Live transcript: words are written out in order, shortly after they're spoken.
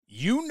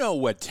You know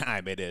what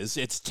time it is.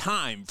 It's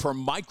time for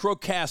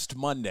Microcast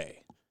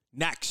Monday.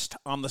 Next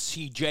on the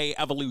CJ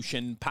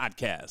Evolution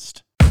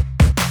podcast.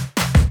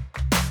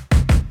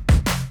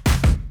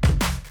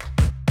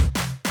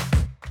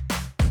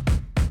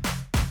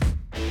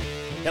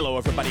 Hello,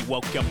 everybody.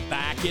 Welcome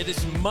back. It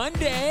is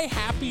Monday.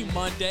 Happy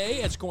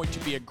Monday. It's going to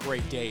be a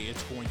great day.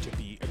 It's going to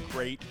be a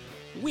great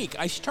week.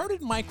 I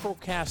started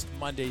Microcast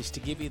Mondays to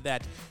give you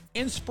that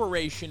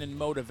inspiration and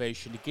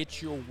motivation to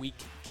get your week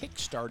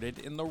kick-started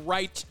in the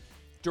right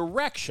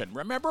direction.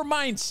 Remember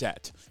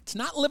mindset. It's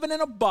not living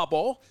in a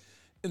bubble,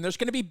 and there's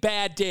going to be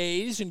bad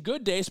days and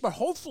good days, but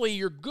hopefully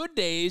your good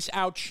days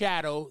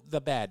outshadow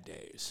the bad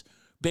days.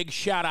 Big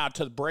shout out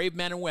to the brave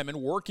men and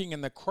women working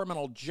in the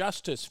criminal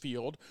justice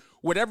field.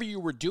 Whatever you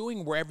were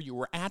doing, wherever you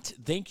were at,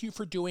 thank you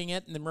for doing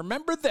it. And then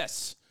remember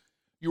this,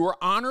 you are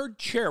honored,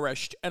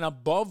 cherished, and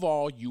above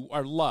all, you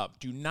are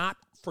loved. Do not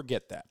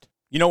forget that.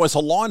 You know, as a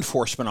law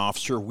enforcement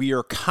officer, we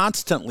are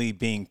constantly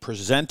being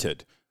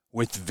presented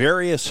with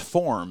various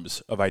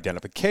forms of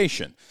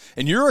identification.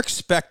 And you're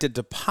expected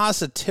to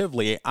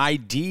positively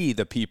ID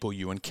the people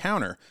you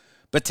encounter.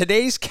 But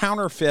today's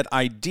counterfeit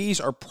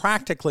IDs are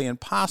practically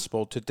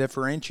impossible to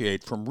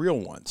differentiate from real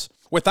ones.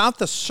 Without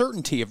the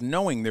certainty of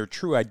knowing their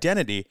true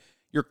identity,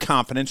 your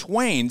confidence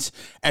wanes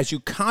as you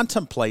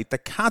contemplate the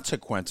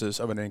consequences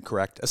of an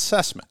incorrect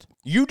assessment.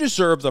 You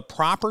deserve the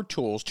proper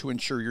tools to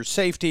ensure your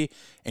safety,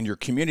 and your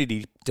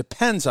community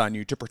depends on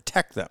you to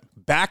protect them.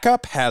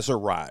 Backup has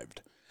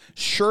arrived.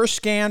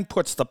 SureScan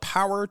puts the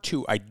power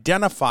to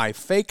identify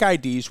fake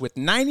IDs with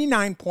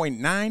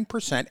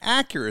 99.9%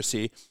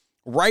 accuracy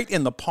right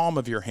in the palm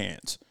of your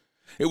hands.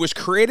 It was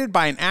created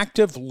by an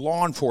active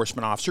law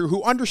enforcement officer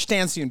who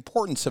understands the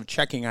importance of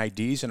checking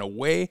IDs in a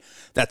way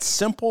that's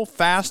simple,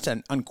 fast,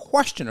 and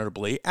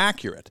unquestionably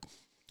accurate.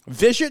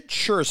 Visit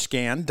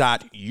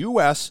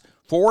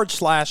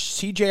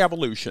surescan.us/CJ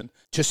Evolution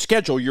to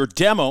schedule your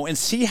demo and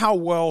see how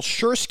well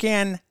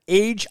SureScan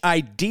Age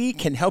ID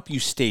can help you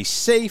stay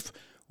safe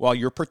while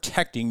you're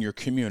protecting your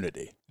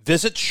community.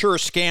 Visit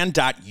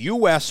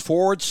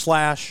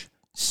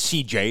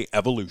surescan.us/CJ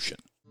Evolution.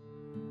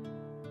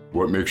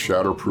 What makes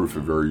Shatterproof a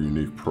very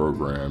unique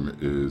program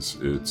is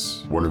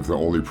it's one of the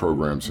only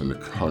programs in the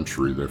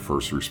country that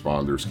first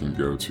responders can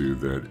go to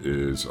that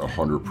is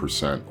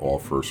 100% all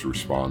first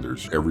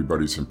responders.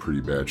 Everybody's in pretty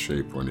bad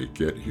shape when they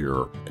get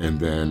here. And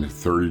then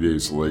 30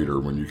 days later,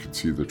 when you can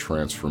see the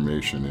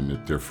transformation and the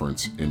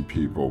difference in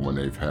people when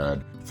they've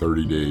had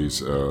 30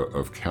 days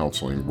of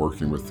counseling,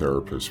 working with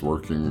therapists,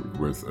 working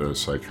with a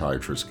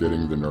psychiatrist,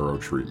 getting the neuro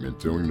treatment,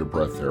 doing the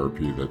breath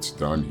therapy that's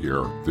done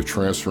here. The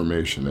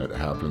transformation that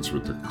happens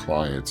with the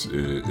clients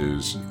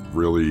is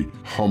really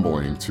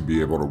humbling to be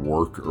able to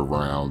work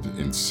around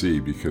and see,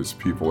 because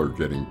people are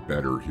getting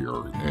better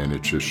here. And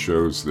it just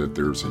shows that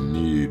there's a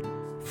need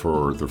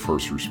for the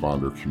first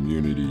responder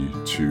community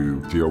to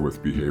deal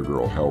with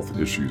behavioral health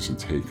issues and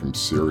take them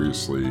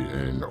seriously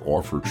and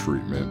offer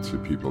treatment to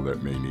people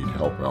that may need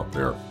help out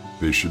there.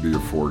 They should be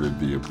afforded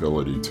the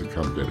ability to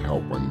come get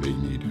help when they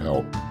need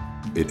help.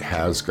 It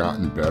has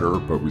gotten better,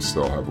 but we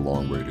still have a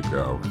long way to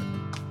go.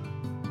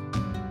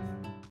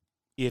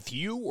 If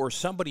you or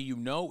somebody you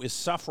know is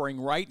suffering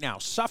right now,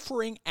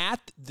 suffering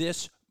at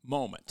this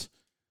moment,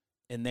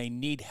 and they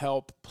need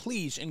help,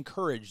 please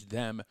encourage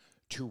them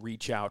to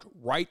reach out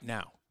right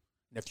now.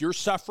 And if you're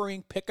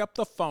suffering, pick up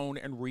the phone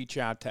and reach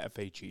out to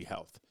FHE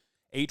Health.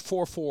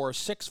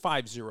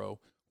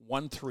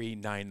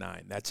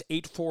 844-650-1399. That's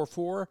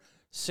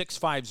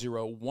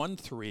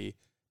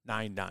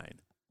 844-650-1399.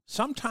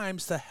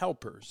 Sometimes the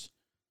helpers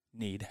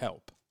need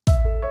help.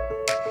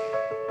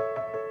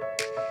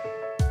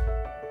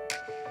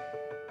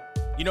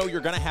 You know,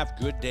 you're going to have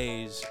good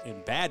days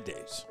and bad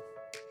days.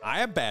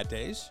 I have bad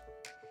days,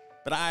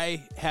 but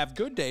I have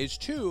good days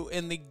too.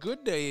 And the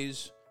good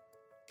days,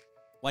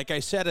 like I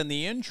said in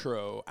the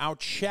intro,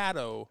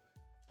 outshadow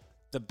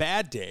the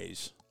bad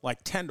days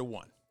like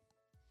 10-1.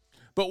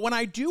 But when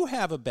I do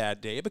have a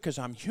bad day, because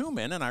I'm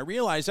human and I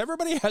realize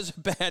everybody has a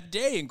bad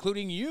day,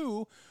 including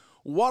you,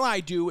 what I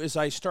do is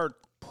I start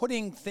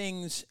putting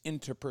things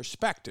into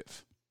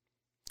perspective.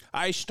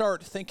 I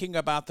start thinking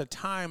about the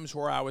times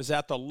where I was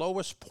at the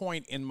lowest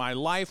point in my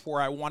life, where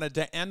I wanted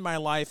to end my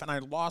life, and I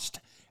lost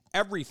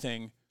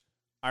everything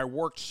I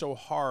worked so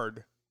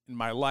hard in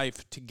my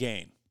life to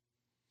gain.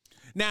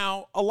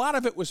 Now, a lot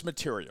of it was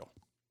material.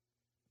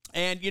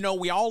 And, you know,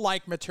 we all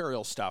like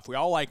material stuff. We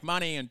all like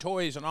money and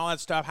toys and all that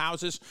stuff,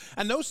 houses.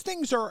 And those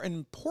things are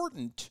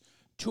important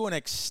to an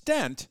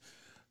extent.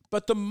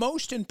 But the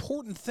most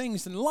important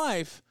things in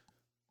life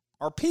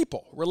are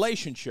people,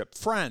 relationship,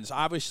 friends,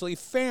 obviously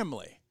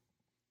family.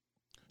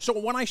 So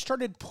when I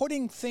started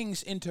putting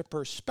things into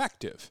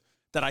perspective,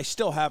 that I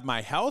still have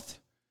my health,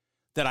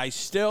 that I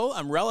still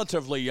am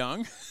relatively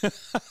young,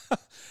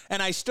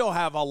 and I still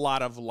have a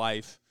lot of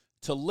life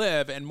to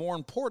live, and more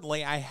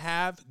importantly, I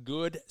have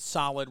good,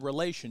 solid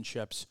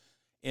relationships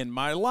in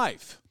my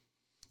life.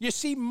 You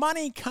see,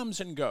 money comes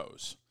and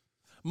goes.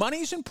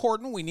 Money's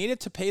important. We need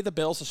it to pay the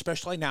bills,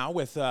 especially now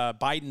with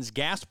Biden's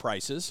gas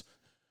prices,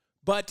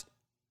 but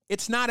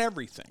it's not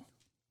everything.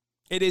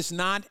 It is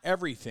not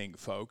everything,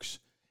 folks.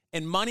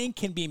 And money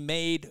can be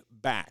made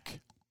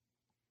back.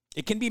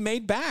 It can be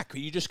made back.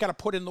 You just got to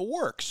put in the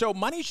work. So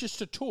money's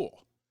just a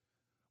tool,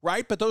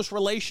 right? But those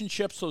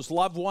relationships, those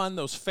loved ones,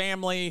 those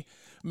family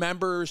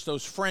members,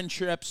 those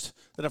friendships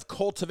that have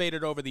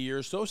cultivated over the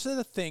years, those are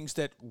the things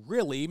that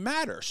really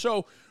matter.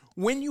 So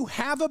when you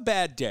have a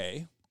bad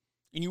day,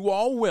 and you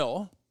all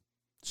will,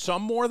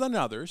 some more than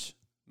others,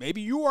 maybe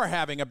you are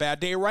having a bad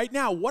day right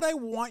now, what I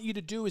want you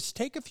to do is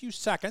take a few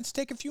seconds,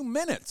 take a few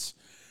minutes,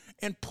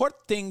 and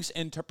put things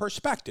into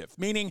perspective,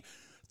 meaning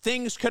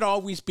things could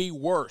always be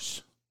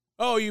worse.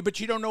 But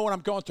you don't know what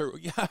I'm going through.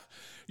 Yeah,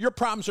 your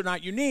problems are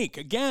not unique.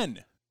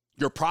 Again,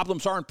 your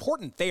problems are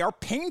important. They are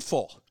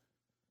painful.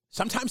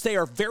 Sometimes they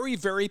are very,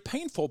 very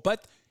painful,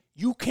 but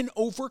you can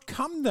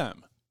overcome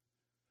them.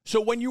 So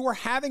when you are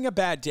having a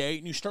bad day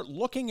and you start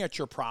looking at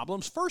your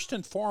problems, first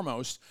and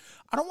foremost,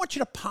 I don't want you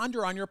to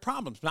ponder on your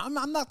problems. Now,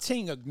 I'm not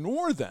saying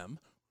ignore them,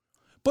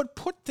 but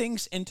put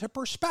things into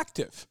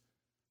perspective.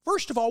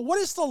 First of all, what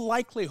is the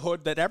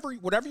likelihood that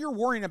whatever you're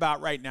worrying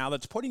about right now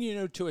that's putting you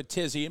into a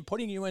tizzy and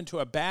putting you into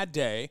a bad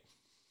day,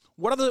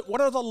 what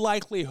are the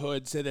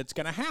likelihoods that it's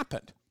going to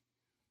happen?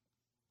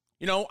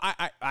 You know,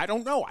 I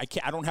don't know.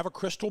 I don't have a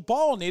crystal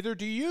ball, neither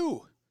do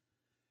you.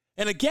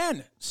 And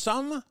again,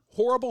 some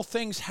horrible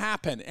things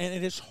happen, and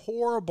it is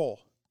horrible.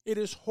 It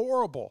is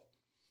horrible.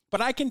 But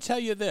I can tell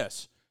you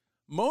this.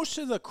 Most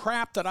of the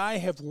crap that I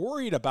have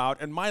worried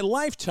about in my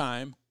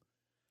lifetime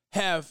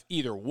have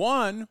either,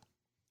 one,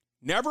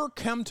 never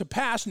come to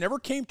pass, never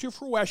came to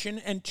fruition,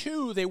 and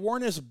two, they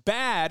weren't as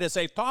bad as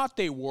I thought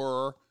they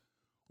were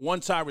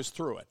once I was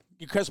through it.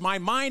 Because my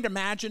mind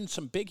imagined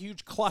some big,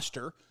 huge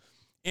cluster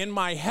in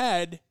my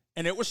head,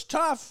 and it was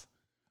tough,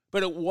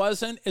 but it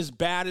wasn't as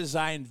bad as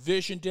I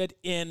envisioned it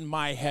in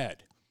my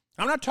head.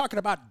 I'm not talking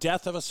about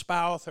death of a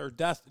spouse or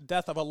death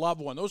of a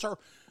loved one. Those are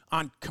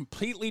on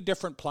completely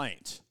different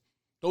planes.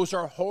 Those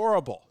are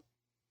horrible.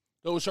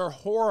 Those are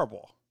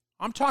horrible.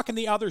 I'm talking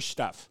the other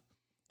stuff,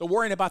 the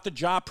worrying about the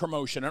job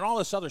promotion and all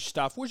this other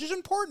stuff, which is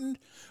important,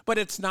 but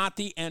it's not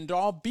the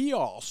end-all,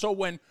 be-all. So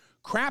when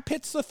crap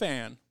hits the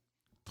fan,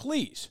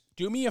 please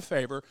do me a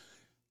favor,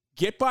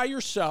 get by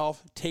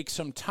yourself, take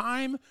some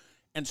time,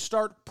 and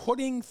start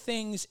putting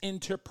things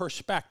into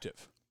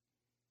perspective.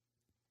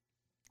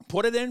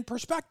 Put it in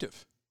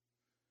perspective.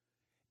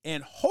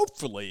 And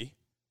hopefully,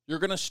 you're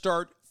going to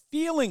start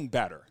feeling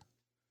better.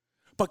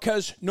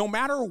 Because no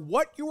matter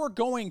what you are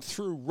going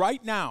through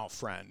right now,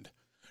 friend,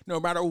 no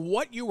matter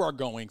what you are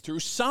going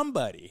through,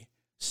 somebody,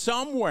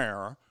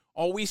 somewhere,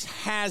 always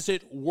has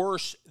it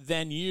worse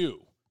than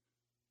you.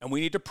 And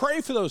we need to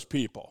pray for those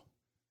people.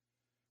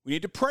 We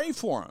need to pray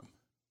for them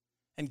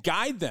and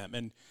guide them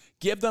and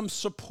give them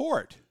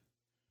support.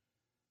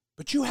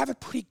 But you have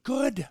it pretty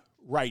good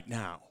right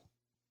now.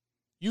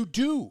 You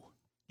do.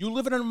 You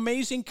live in an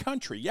amazing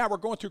country. Yeah, we're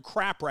going through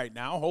crap right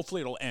now.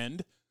 Hopefully it'll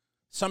end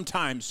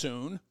sometime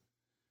soon.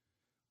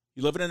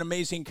 You live in an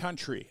amazing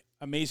country,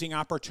 amazing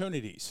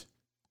opportunities.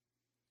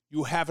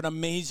 You have an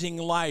amazing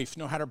life,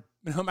 no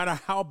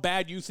matter how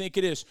bad you think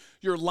it is.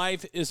 Your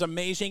life is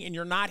amazing, and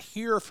you're not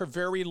here for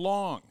very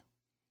long.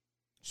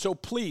 So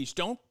please,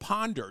 don't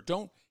ponder.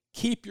 Don't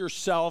keep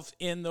yourself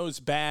in those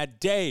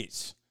bad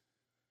days.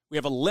 We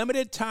have a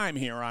limited time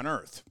here on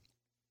earth.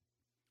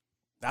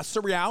 That's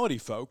the reality,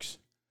 folks.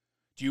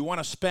 Do you want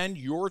to spend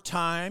your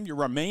time, your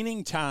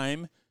remaining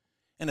time,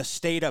 in a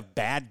state of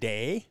bad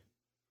day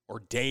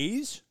or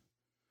days?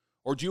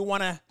 Or do you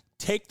want to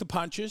take the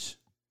punches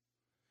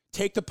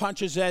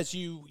as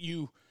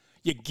you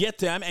get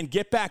them and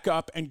get back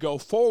up and go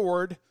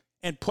forward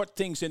and put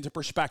things into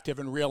perspective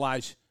and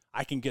realize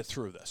I can get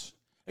through this?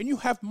 And you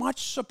have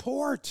much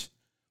support.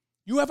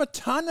 You have a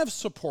ton of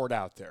support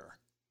out there.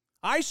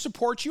 I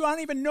support you. I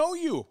don't even know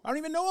you. I don't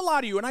even know a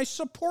lot of you, and I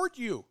support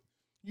you.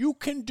 You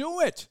can do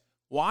it.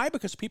 Why?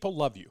 Because people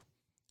love you,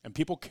 and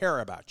people care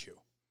about you.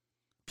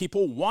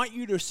 People want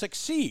you to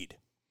succeed.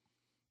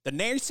 The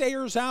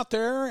naysayers out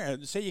there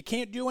and say you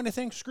can't do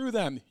anything, screw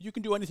them. You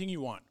can do anything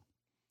you want.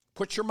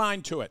 Put your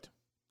mind to it.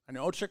 I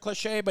know it's a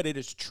cliche, but it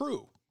is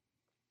true.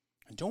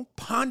 And don't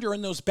ponder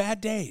in those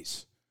bad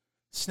days.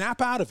 Snap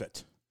out of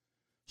it.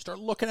 Start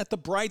looking at the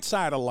bright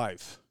side of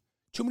life.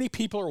 Too many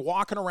people are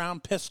walking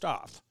around pissed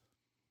off.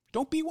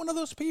 Don't be one of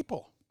those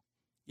people.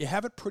 You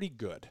have it pretty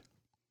good.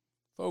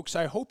 Folks,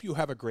 I hope you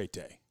have a great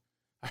day.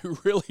 I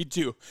really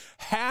do.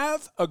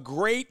 Have a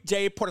great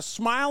day. Put a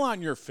smile on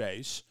your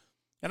face.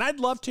 And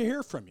I'd love to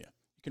hear from you.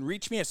 You can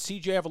reach me at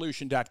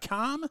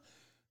cjevolution.com.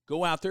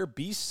 Go out there,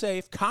 be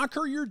safe,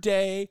 conquer your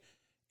day,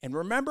 and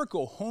remember,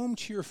 go home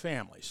to your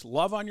families.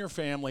 Love on your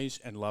families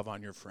and love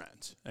on your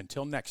friends.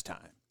 Until next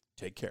time,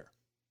 take care.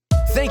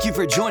 Thank you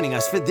for joining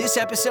us for this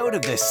episode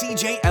of the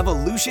CJ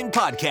Evolution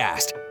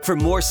Podcast. For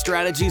more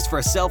strategies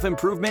for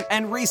self-improvement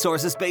and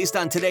resources based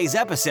on today's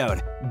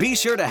episode, be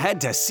sure to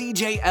head to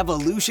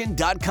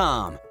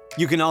cjevolution.com.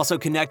 You can also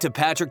connect to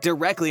Patrick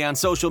directly on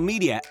social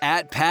media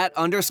at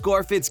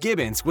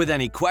Pat_Fitzgibbons with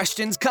any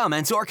questions,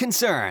 comments, or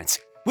concerns.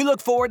 We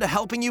look forward to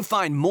helping you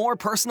find more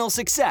personal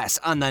success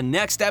on the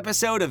next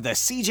episode of the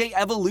CJ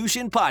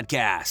Evolution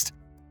Podcast.